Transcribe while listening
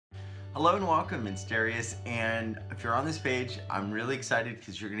Hello and welcome, it's Darius, and if you're on this page, I'm really excited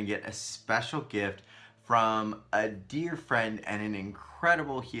because you're going to get a special gift from a dear friend and an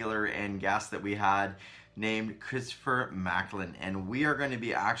incredible healer and guest that we had named Chistopher Macklin, and we are going to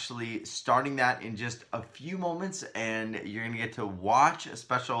be actually starting that in just a few moments, and you're going to get to watch a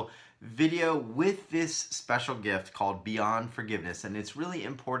special video with this special gift called Beyond Forgiveness. And it's really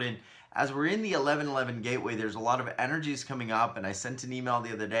important as we're in the 1111 gateway. There's a lot of energies coming up, and I sent an email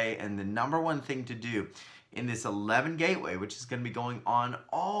the other day, and the number one thing to do in this 11 gateway, which is going to be going on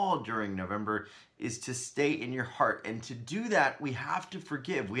all during November, is to stay in your heart. And to do that, we have to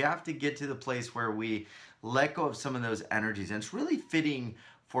forgive. We have to get to the place where we let go of some of those energies. And it's really fitting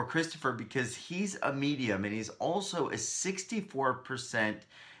for Chistopher because he's a medium and he's also a 64%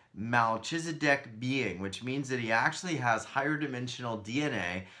 Melchizedek being, which means that he actually has higher dimensional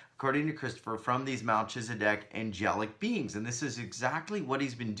DNA, according to Chistopher, from these Melchizedek angelic beings. And this is exactly what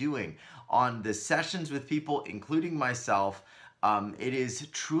he's been doing on the sessions with people, including myself. It is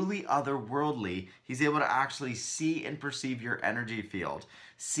truly otherworldly. He's able to actually see and perceive your energy field,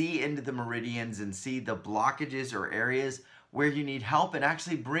 see into the meridians and see the blockages or areas where you need help, and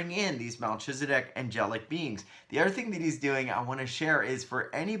actually bring in these Melchizedek angelic beings. The other thing that he's doing I want to share is for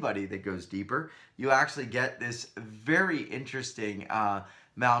anybody that goes deeper, you actually get this very interesting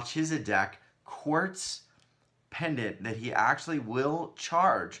Melchizedek quartz pendant that he actually will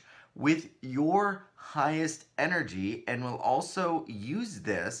charge with your highest energy, and will also use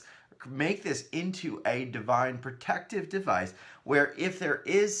this, make this into a divine protective device where if there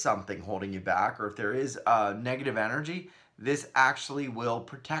is something holding you back, or if there is negative energy, this actually will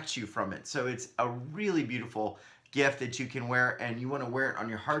protect you from it. So it's a really beautiful gift that you can wear, and you want to wear it on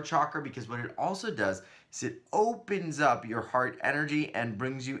your heart chakra, because what it also does is it opens up your heart energy and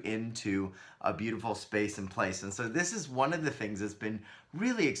brings you into a beautiful space and place. And so this is one of the things that's been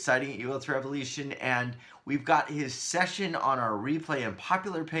really exciting at ULT Revolution, and we've got his session on our replay and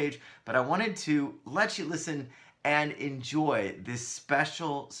popular page, but I wanted to let you listen and enjoy this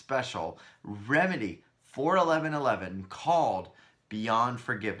special remedy for 1111 called Beyond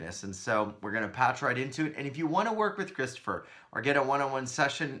Forgiveness. And so we're going to patch right into it. And if you want to work with Chistopher or get a one-on-one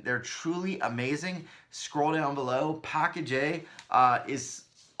session, they're truly amazing. Scroll down below. Package A is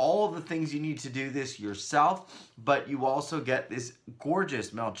all of the things you need to do this yourself, but you also get this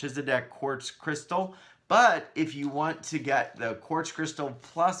gorgeous Melchizedek quartz crystal. But if you want to get the quartz crystal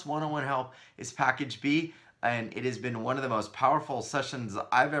plus one-on-one help, is package B. And it has been one of the most powerful sessions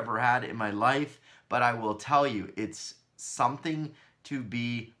I've ever had in my life. But I will tell you, it's something to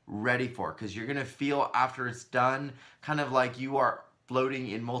be ready for, because you're going to feel after it's done kind of like you are floating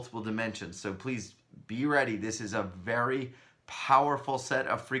in multiple dimensions. So please be ready. This is a very powerful set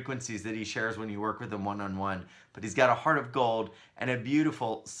of frequencies that he shares when you work with him one-on-one. But he's got a heart of gold and a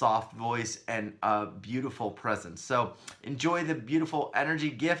beautiful soft voice and a beautiful presence. So enjoy the beautiful energy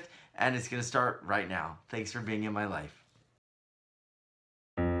gift, and it's going to start right now. Thanks for being in my life.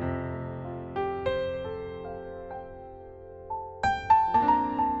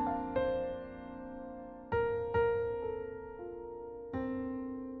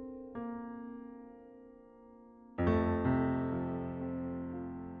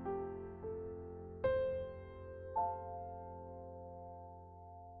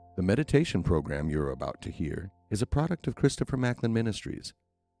 The meditation program you're about to hear is a product of Chistopher Macklin Ministries.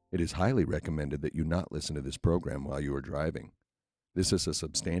 It is highly recommended that you not listen to this program while you are driving. This is a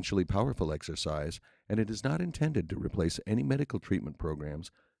substantially powerful exercise, and it is not intended to replace any medical treatment programs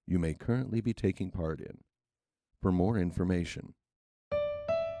you may currently be taking part in. For more information,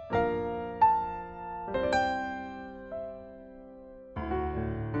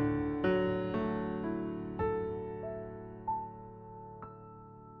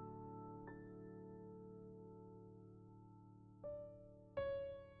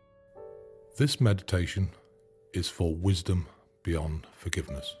 this meditation is for wisdom beyond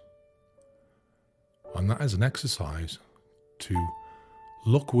forgiveness. And that is an exercise to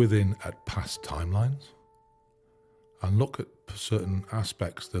look within at past timelines and look at certain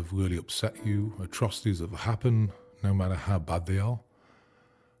aspects that have really upset you, atrocities that have happened, no matter how bad they are.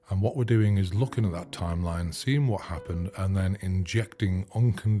 And what we're doing is looking at that timeline, seeing what happened, and then injecting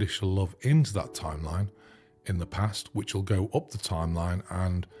unconditional love into that timeline in the past, which will go up the timeline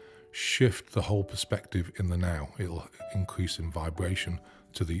and shift the whole perspective in the now. It'll increase in vibration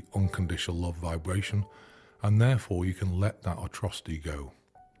to the unconditional love vibration, and therefore you can let that atrocity go.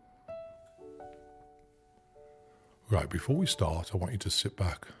 Right, before we start, I want you to sit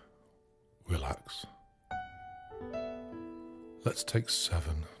back, relax. Let's take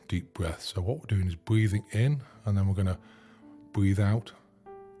 7 deep breaths. So what we're doing is breathing in, and then we're going to breathe out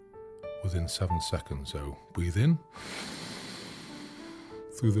within 7 seconds. So breathe in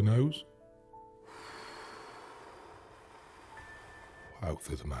through the nose, out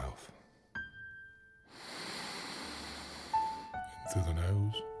through the mouth. In through the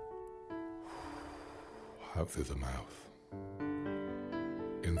nose, out through the mouth.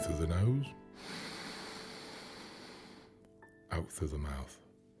 In through the nose, out through the mouth.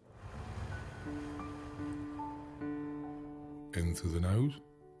 In through the nose,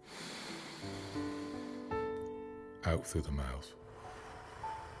 out through the mouth.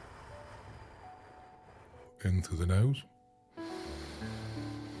 In through the nose,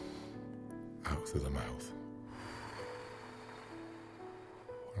 out through the mouth.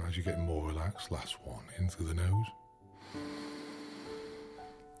 And as you're getting more relaxed, last one. In through the nose,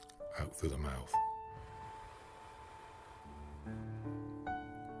 out through the mouth.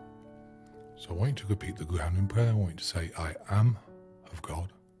 So I want you to repeat the grounding prayer. I want you to say, I am of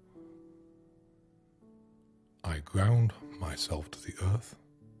God. I ground myself to the earth.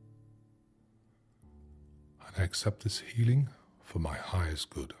 And I accept this healing for my highest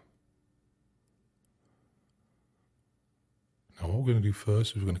good. Now what we're going to do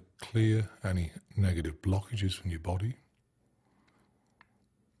first is we're going to clear any negative blockages from your body.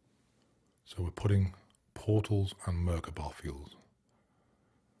 So we're putting portals and Merkabah fields.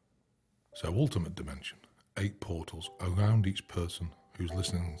 So ultimate dimension, 8 portals around each person who's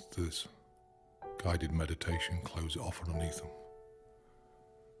listening to this guided meditation, close it off underneath them.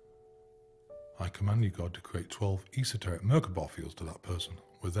 I command you, God, to create 12 esoteric Merkabah fields to that person,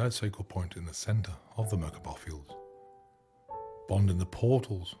 with their sacred point in the center of the Merkabah fields, bonding the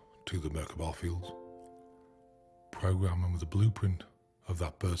portals to the Merkabah fields, programming with the blueprint of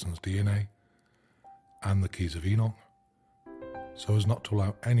that person's DNA and the keys of Enoch, so as not to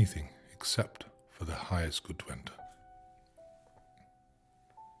allow anything except for the highest good to enter.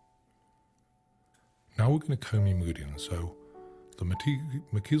 Now we're going to comb your meridians. So the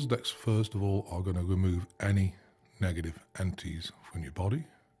Melchizedeks first of all are going to remove any negative entities from your body.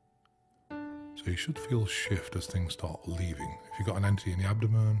 So you should feel a shift as things start leaving. If you've got an entity in the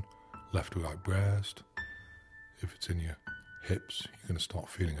abdomen, left or right breast, if it's in your hips, you're going to start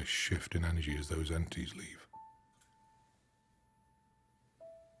feeling a shift in energy as those entities leave.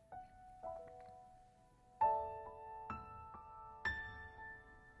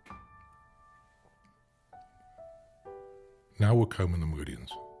 Now we're combing the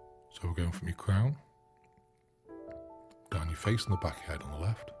meridians. So we're going from your crown, down your face and the back of your head on the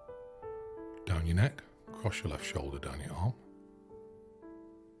left, down your neck, across your left shoulder, down your arm.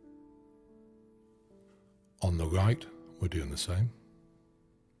 On the right, we're doing the same.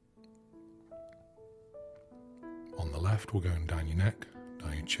 On the left, we're going down your neck,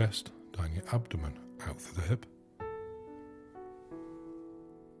 down your chest, down your abdomen, out through the hip.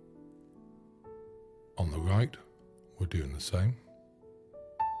 On the right, we're doing the same.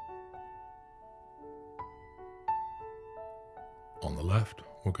 On the left,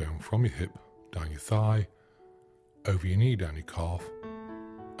 we're going from your hip, down your thigh, over your knee, down your calf,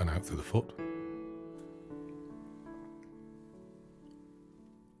 and out through the foot.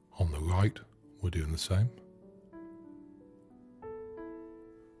 On the right, we're doing the same.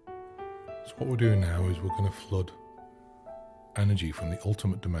 So what we're doing now is we're going to flood energy from the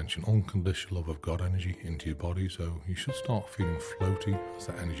ultimate dimension, unconditional love of God energy, into your body. So you should start feeling floaty as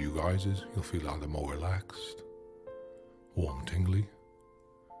that energy rises. You'll feel either more relaxed, warm, tingly,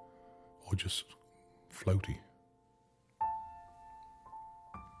 or just floaty.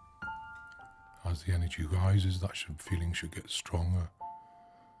 As the energy rises, that feeling should get stronger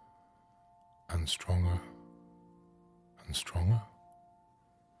and stronger and stronger.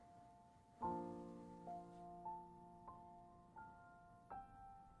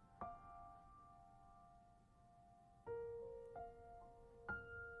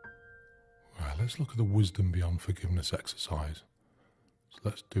 Right, let's look at the wisdom beyond forgiveness exercise. So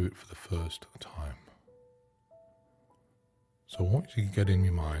let's do it for the first time. So I want you to get in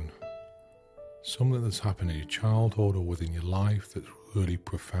your mind something that's happened in your childhood or within your life that's really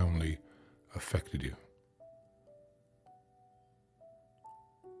profoundly affected you.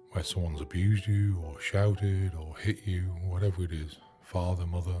 Where someone's abused you or shouted or hit you, whatever it is, father,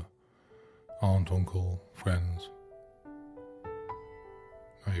 mother, aunt, uncle, friends.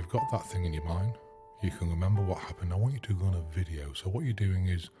 Now you've got that thing in your mind. You can remember what happened. I want you to run a video. So what you're doing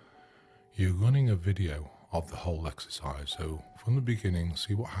is you're running a video of the whole exercise. So from the beginning,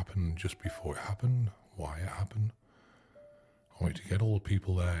 see what happened just before it happened, why it happened. I want you to get all the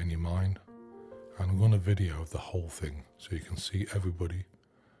people there in your mind and run a video of the whole thing so you can see everybody.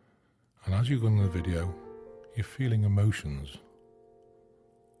 And as you run the video, you're feeling emotions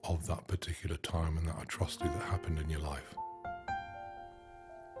of that particular time and that atrocity that happened in your life.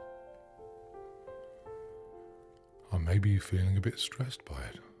 Or maybe you're feeling a bit stressed by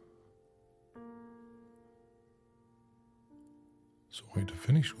it. So I want you to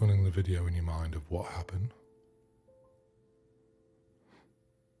finish running the video in your mind of what happened.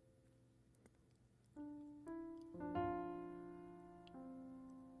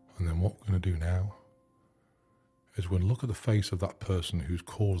 And then what we're going to do now is we're going to look at the face of that person who's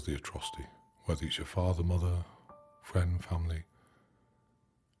caused the atrocity, whether it's your father, mother, friend, family,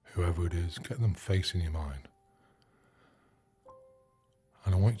 whoever it is, get them face in your mind.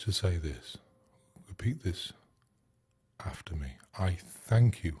 And I want you to say this, repeat this after me. I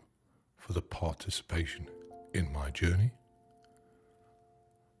thank you for the participation in my journey.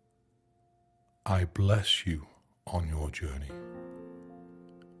 I bless you on your journey.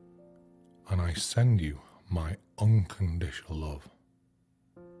 And I send you my unconditional love.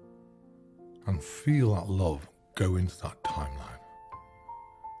 And feel that love go into that timeline.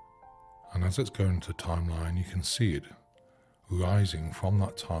 And as it's going into the timeline, you can see it rising from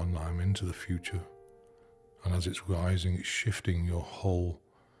that timeline into the future. And as it's rising, it's shifting your whole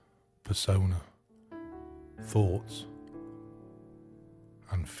persona, thoughts,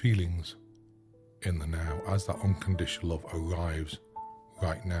 and feelings in the now as that unconditional love arrives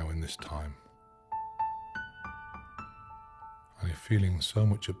right now in this time. And you're feeling so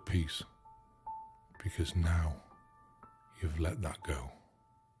much at peace because now you've let that go.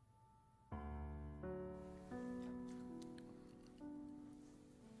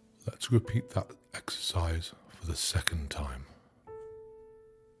 Let's repeat that exercise for the second time.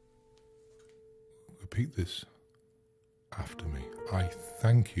 Repeat this after me. I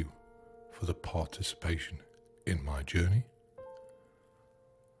thank you for the participation in my journey.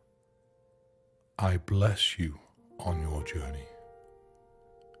 I bless you on your journey.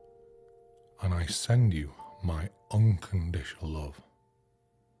 And I send you my unconditional love.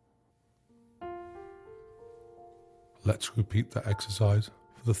 Let's repeat that exercise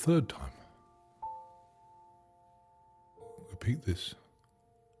for the third time. Repeat this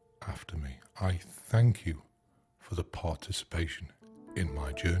after me. I thank you for the participation in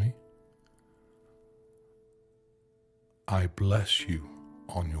my journey. I bless you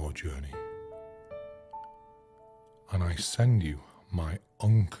on your journey. And I send you my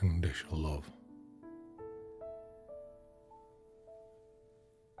unconditional love.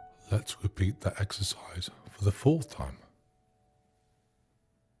 Let's repeat that exercise for the fourth time.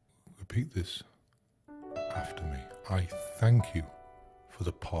 Repeat this after me. I thank you for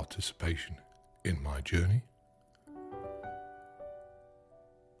the participation in my journey.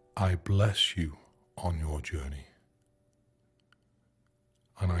 I bless you on your journey.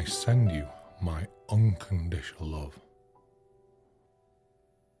 And I send you my unconditional love.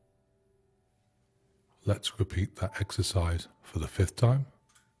 Let's repeat that exercise for the fifth time.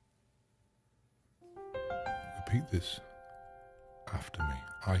 Repeat this after me.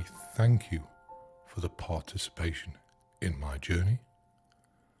 I thank you for the participation in my journey.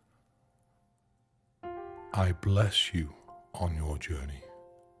 I bless you on your journey.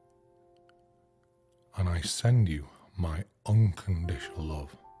 And I send you my unconditional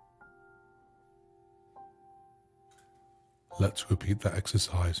love. Let's repeat that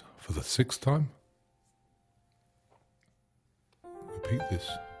exercise for the sixth time. Repeat this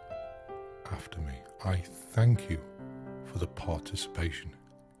after me. I thank you for the participation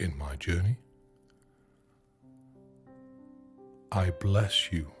in my journey. I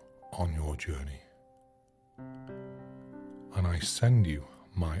bless you on your journey. And I send you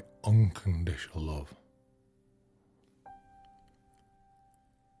my unconditional love.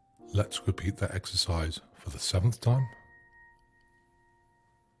 Let's repeat that exercise for the seventh time.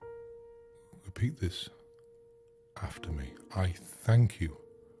 Repeat this after me. I thank you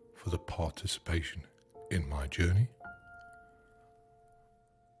for the participation in my journey.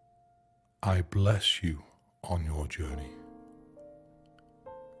 I bless you on your journey.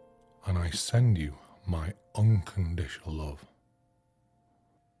 And I send you my unconditional love.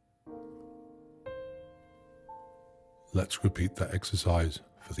 Let's repeat that exercise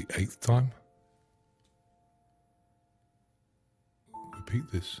for the eighth time.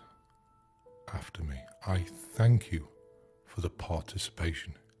 Repeat this after me. I thank you for the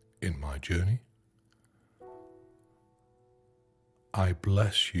participation in my journey. I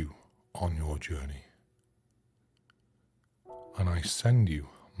bless you on your journey. And I send you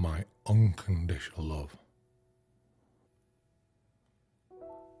my unconditional love.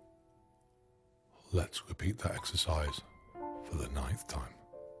 Let's repeat that exercise for the ninth time.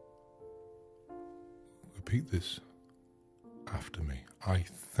 Repeat this after me. I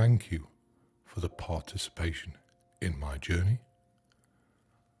thank you for the participation in my journey.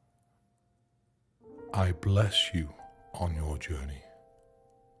 I bless you on your journey.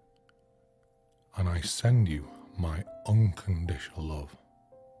 And I send you my unconditional love.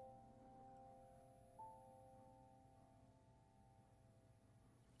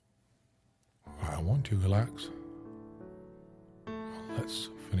 Right, I want you to relax. Let's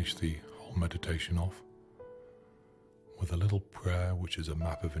finish the whole meditation off with a little prayer, which is a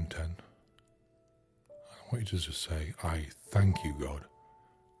map of intent. I want you to just say, I thank you, God,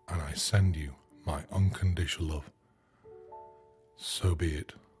 and I send you my unconditional love. So be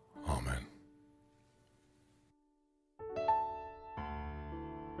it. Amen.